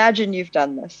 but imagine you've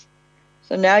done this.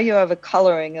 So now you have a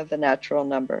coloring of the natural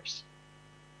numbers.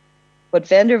 What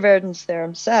van der Waerden's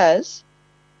theorem says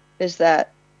is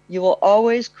that you will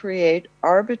always create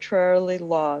arbitrarily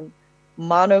long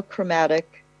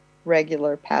monochromatic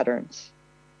regular patterns.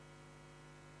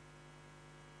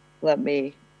 Let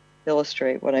me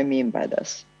illustrate what I mean by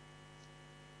this.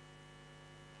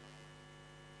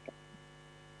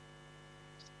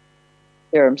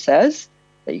 Theorem says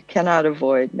that you cannot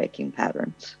avoid making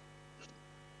patterns.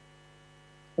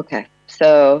 Okay,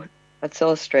 so let's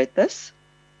illustrate this.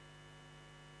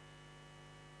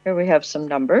 Here we have some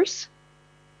numbers,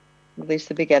 at least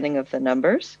the beginning of the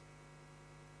numbers,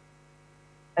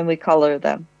 and we color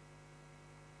them.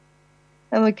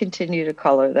 And we continue to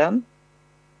color them,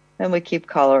 and we keep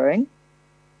coloring.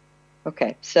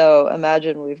 Okay, so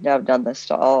imagine we've now done this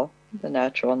to all the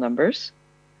natural numbers.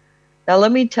 Now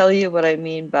let me tell you what I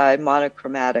mean by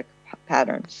monochromatic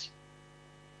patterns.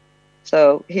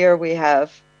 So here we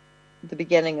have the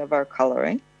beginning of our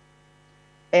coloring.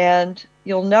 And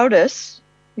you'll notice,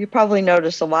 you probably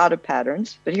notice a lot of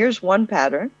patterns, but here's one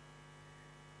pattern.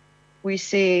 We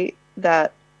see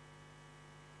that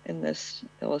in this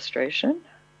illustration,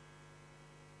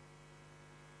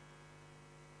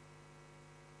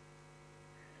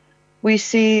 we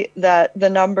see that the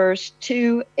numbers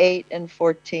 2, 8, and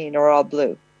 14 are all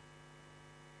blue.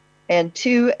 And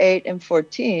 2, 8, and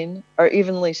 14 are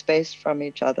evenly spaced from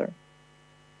each other.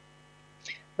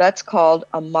 That's called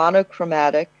a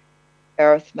monochromatic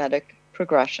arithmetic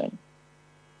progression.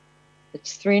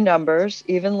 It's 3 numbers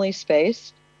evenly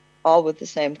spaced, all with the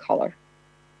same color.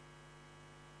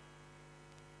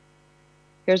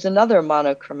 Here's another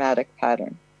monochromatic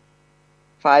pattern.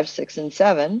 5, 6, and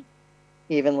 7,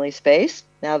 evenly spaced.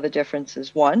 Now the difference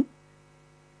is 1,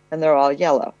 and they're all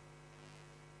yellow.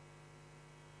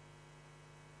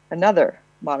 Another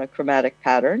monochromatic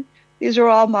pattern. These are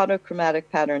all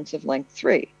monochromatic patterns of length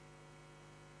 3.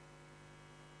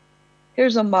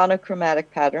 Here's a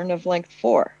monochromatic pattern of length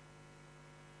 4.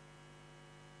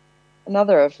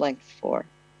 Another of length 4.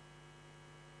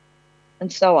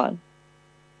 And so on.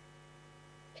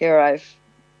 Here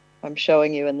I'm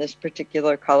showing you in this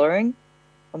particular coloring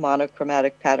a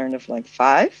monochromatic pattern of length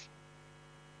 5.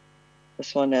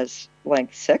 This one is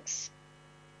length 6,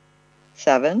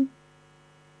 7,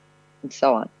 and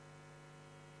so on.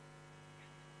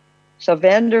 So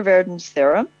van der Waerden's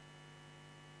theorem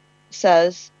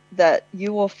says that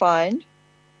you will find,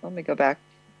 let me go back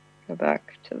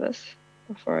to this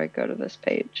before I go to this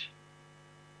page.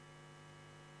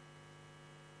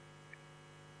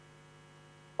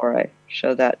 Before I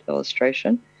show that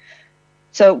illustration.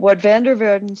 So what van der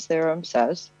Waerden's theorem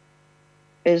says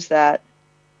is that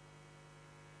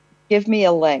give me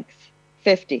a length,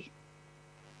 50,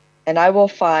 and I will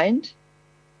find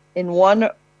in one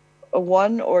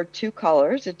or 2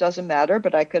 colors, it doesn't matter,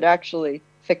 but I could actually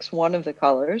fix one of the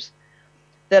colors,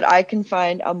 that I can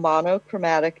find a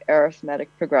monochromatic arithmetic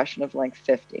progression of length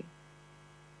 50.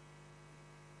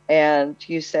 And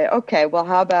you say, okay, well,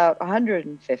 how about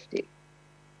 150?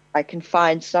 I can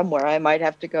find somewhere. I might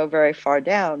have to go very far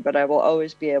down, but I will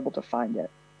always be able to find it.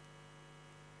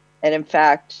 And in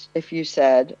fact, if you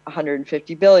said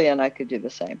 150 billion, I could do the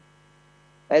same.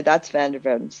 Okay, that's van der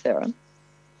Waerden's theorem.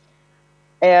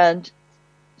 And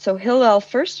so Hillel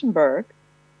Furstenberg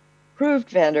proved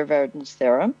van der Waerden's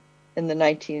theorem in the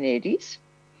 1980s.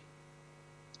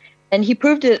 And he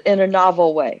proved it in a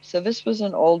novel way. So this was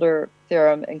an older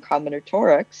theorem in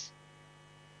combinatorics.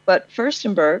 But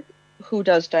Furstenberg, who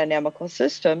does dynamical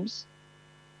systems,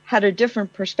 had a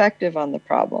different perspective on the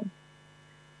problem.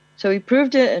 So he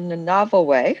proved it in a novel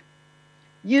way,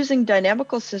 using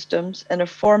dynamical systems and a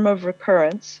form of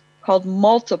recurrence called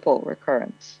multiple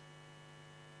recurrence.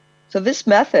 So this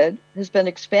method has been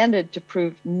expanded to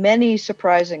prove many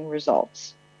surprising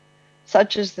results.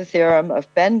 such as the theorem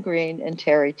of Ben Green and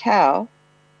Terry Tao,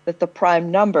 that the prime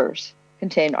numbers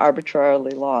contain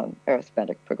arbitrarily long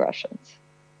arithmetic progressions.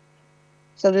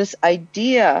 So this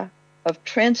idea of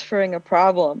transferring a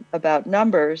problem about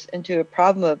numbers into a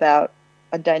problem about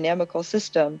a dynamical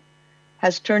system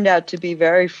has turned out to be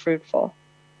very fruitful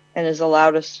and has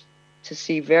allowed us to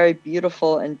see very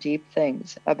beautiful and deep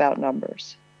things about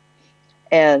numbers.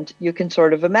 And you can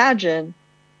sort of imagine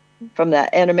from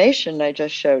that animation I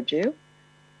just showed you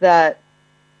that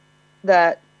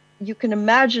you can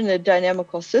imagine a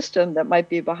dynamical system that might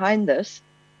be behind this.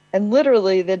 And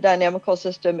literally the dynamical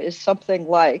system is something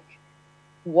like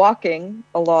walking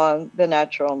along the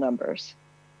natural numbers.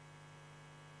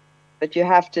 But you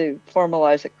have to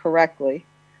formalize it correctly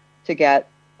to get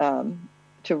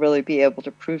to really be able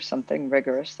to prove something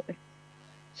rigorously.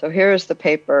 So here is the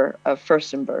paper of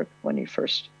Furstenberg when he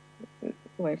first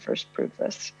proved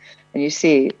this. And you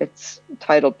see it's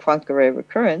titled Poincare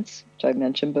recurrence, which I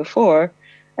mentioned before,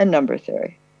 and number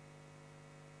theory.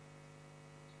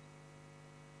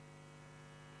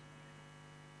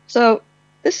 So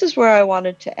this is where I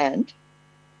wanted to end.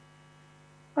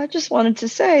 I just wanted to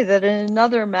say that in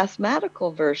another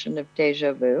mathematical version of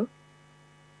déjà vu,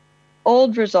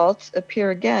 old results appear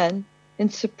again in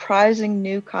surprising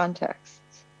new contexts.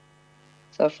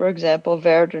 So for example,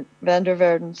 van der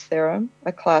Waerden's theorem,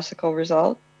 a classical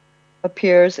result,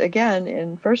 appears again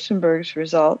in Furstenberg's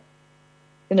result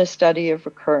in a study of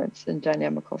recurrence in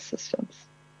dynamical systems.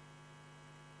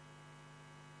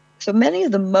 So many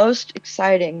of the most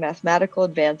exciting mathematical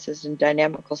advances in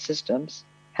dynamical systems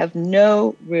have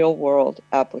no real-world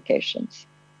applications.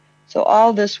 So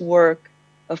all this work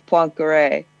of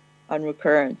Poincare on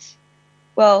recurrence,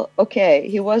 well, okay,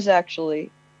 he was actually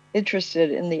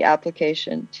interested in the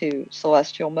application to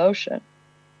celestial motion,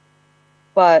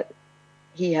 but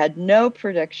he had no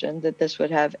prediction that this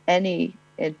would have any,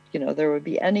 there would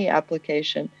be any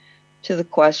application to the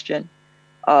question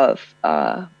of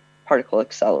particle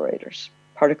accelerators.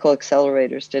 Particle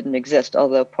accelerators didn't exist,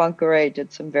 although Poincare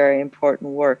did some very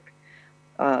important work,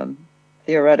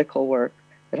 theoretical work,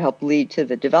 that helped lead to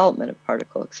the development of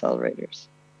particle accelerators.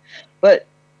 But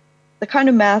the kind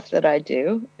of math that I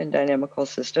do in dynamical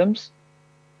systems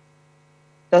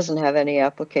doesn't have any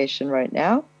application right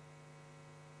now.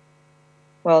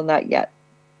 Well, not yet.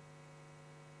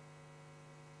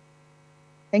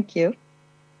 Thank you.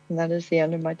 And that is the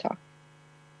end of my talk.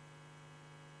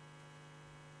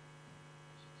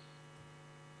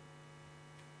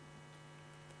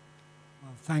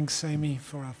 Well, thanks, Amie,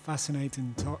 for a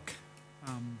fascinating talk.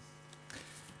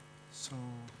 So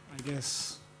I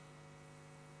guess,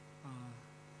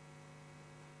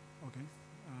 okay,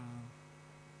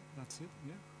 that's it.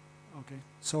 Yeah. Okay.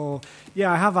 So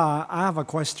yeah, I have a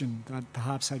question that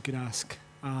perhaps I could ask.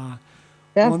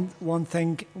 Yeah. One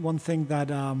thing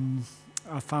that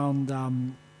I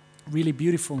found really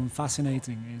beautiful and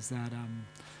fascinating is that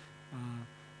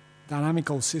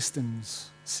dynamical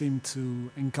systems seem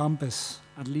to encompass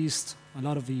at least a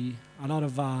lot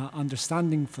of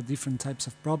understanding for different types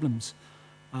of problems.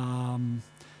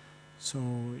 So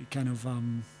it kind of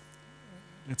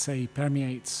let's say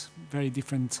permeates very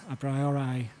different a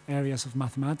priori areas of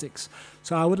mathematics.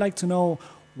 So I would like to know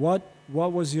what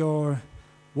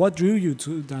drew you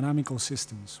to dynamical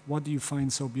systems? What do you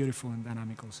find so beautiful in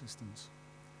dynamical systems?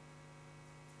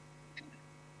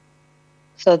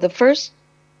 So the first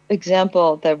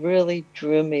example that really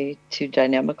drew me to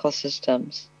dynamical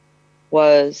systems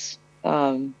was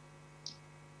an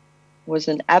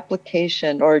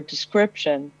application or a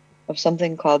description of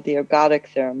something called the ergodic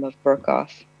theorem of Birkhoff.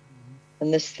 Mm-hmm.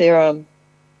 And this theorem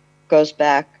goes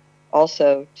back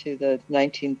also to the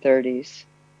 1930s.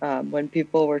 When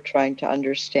people were trying to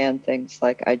understand things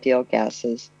like ideal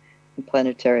gases and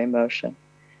planetary motion.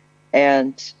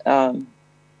 And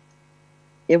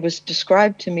it was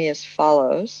described to me as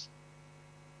follows.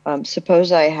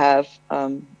 Suppose I have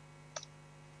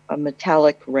a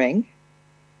metallic ring,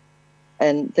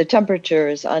 and the temperature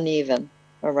is uneven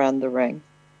around the ring.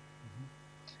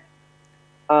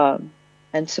 And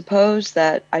suppose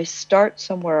that I start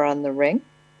somewhere on the ring,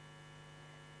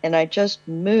 and I just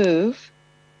move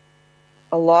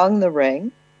along the ring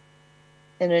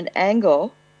in an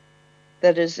angle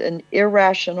that is an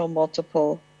irrational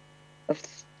multiple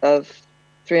of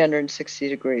 360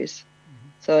 degrees. Mm-hmm.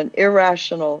 So an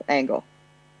irrational angle,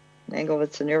 an angle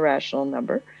that's an irrational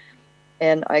number.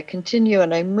 And I continue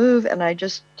and I move and I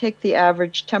just take the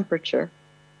average temperature.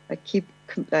 I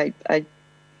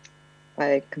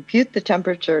compute the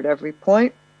temperature at every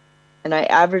point and I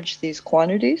average these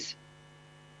quantities.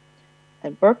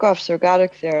 And Birkhoff's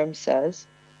ergodic theorem says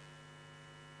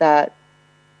that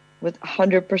with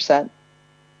 100%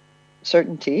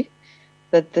 certainty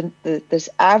that this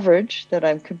average that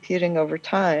I'm computing over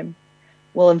time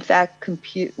will in fact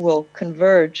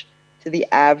converge to the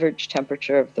average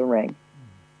temperature of the ring.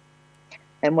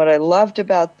 And what I loved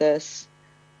about this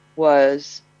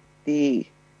was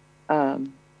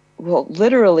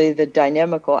literally the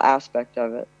dynamical aspect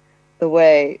of it, the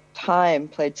way time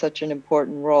played such an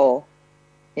important role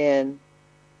in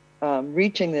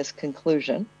reaching this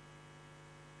conclusion.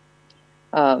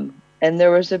 And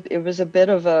it's a bit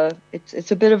of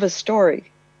a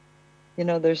story. You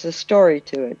know, there's a story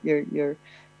to it. You're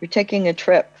taking a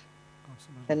trip.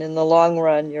 Absolutely. And in the long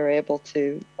run, you're able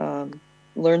to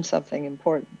learn something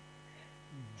important.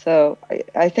 So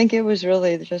I think it was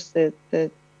really just the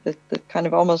kind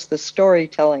of almost the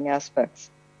storytelling aspects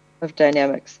of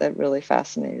dynamics that really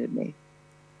fascinated me.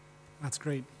 That's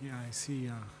great. Yeah, I see.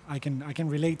 I can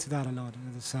relate to that a lot.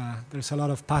 There's a lot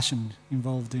of passion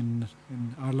involved in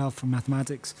our love for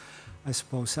mathematics, I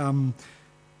suppose.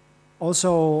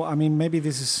 Also, I mean, maybe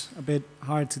this is a bit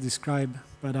hard to describe,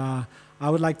 but I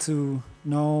would like to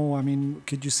know, I mean,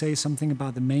 could you say something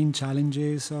about the main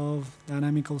challenges of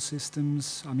dynamical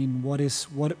systems? I mean, what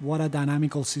are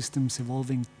dynamical systems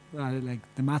evolving, like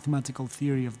the mathematical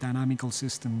theory of dynamical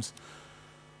systems?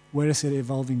 Where is it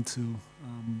evolving to?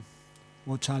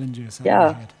 What challenges are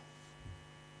ahead?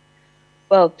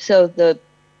 Well, so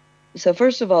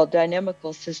first of all,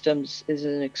 dynamical systems is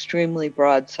an extremely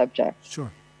broad subject.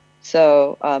 Sure.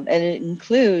 So, and it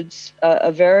includes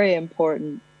a very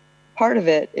important part of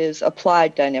it is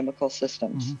applied dynamical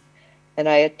systems. Mm-hmm. And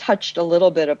I had touched a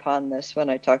little bit upon this when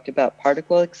I talked about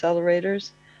particle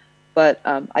accelerators, but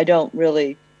I don't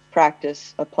really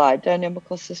practice applied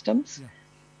dynamical systems. Yeah.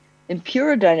 In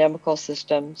pure dynamical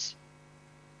systems,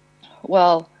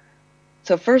 well,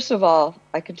 so first of all,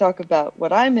 I can talk about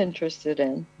what I'm interested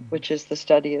in, which is the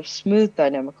study of smooth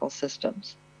dynamical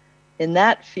systems. In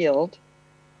that field,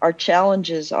 our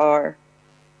challenges are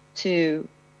to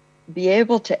be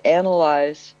able to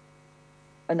analyze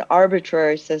an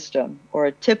arbitrary system or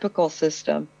a typical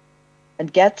system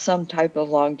and get some type of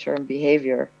long-term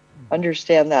behavior,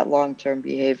 understand that long-term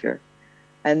behavior.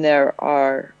 And there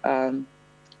are,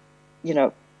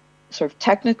 sort of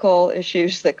technical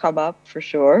issues that come up for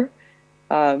sure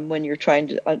when you're trying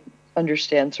to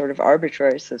understand sort of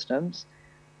arbitrary systems.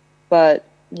 But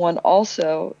one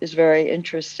also is very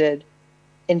interested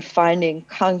in finding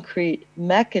concrete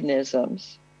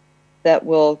mechanisms that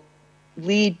will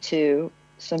lead to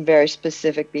some very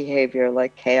specific behavior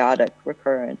like chaotic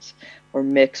recurrence or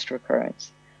mixed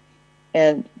recurrence.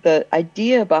 And the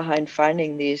idea behind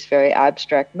finding these very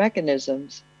abstract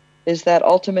mechanisms is that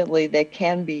ultimately they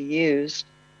can be used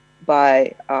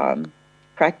by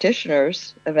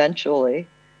practitioners eventually,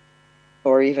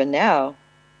 or even now,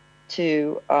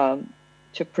 to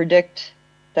predict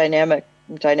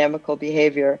dynamical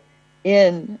behavior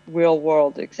in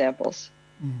real-world examples.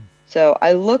 Mm. So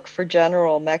I look for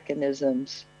general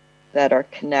mechanisms that are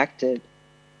connected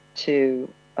to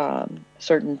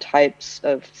certain types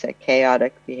of, say,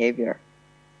 chaotic behavior.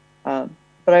 But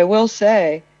I will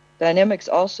say, dynamics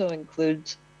also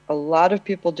includes a lot of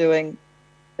people doing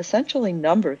essentially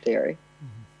number theory,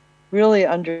 really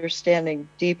understanding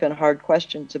deep and hard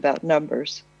questions about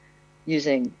numbers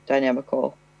using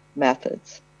dynamical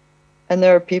methods. And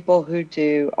there are people who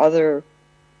do other,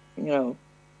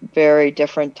 very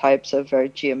different types of very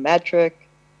geometric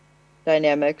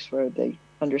dynamics where they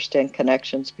understand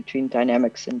connections between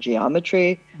dynamics and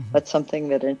geometry. Mm-hmm. That's something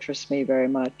that interests me very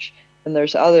much. And there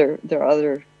are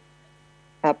other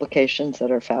applications that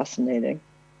are fascinating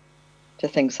to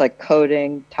things like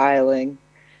coding, tiling,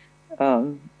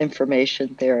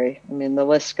 information theory. I mean, the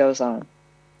list goes on.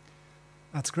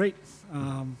 That's great.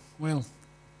 I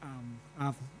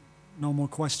have no more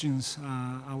questions.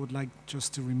 I would like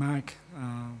just to remark,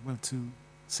 to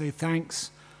say thanks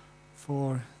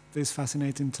for this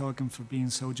fascinating talk and for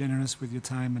being so generous with your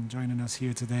time and joining us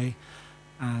here today.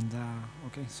 And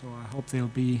so I hope there'll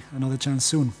be another chance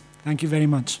soon. Thank you very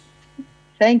much.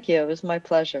 Thank you. It was my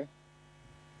pleasure.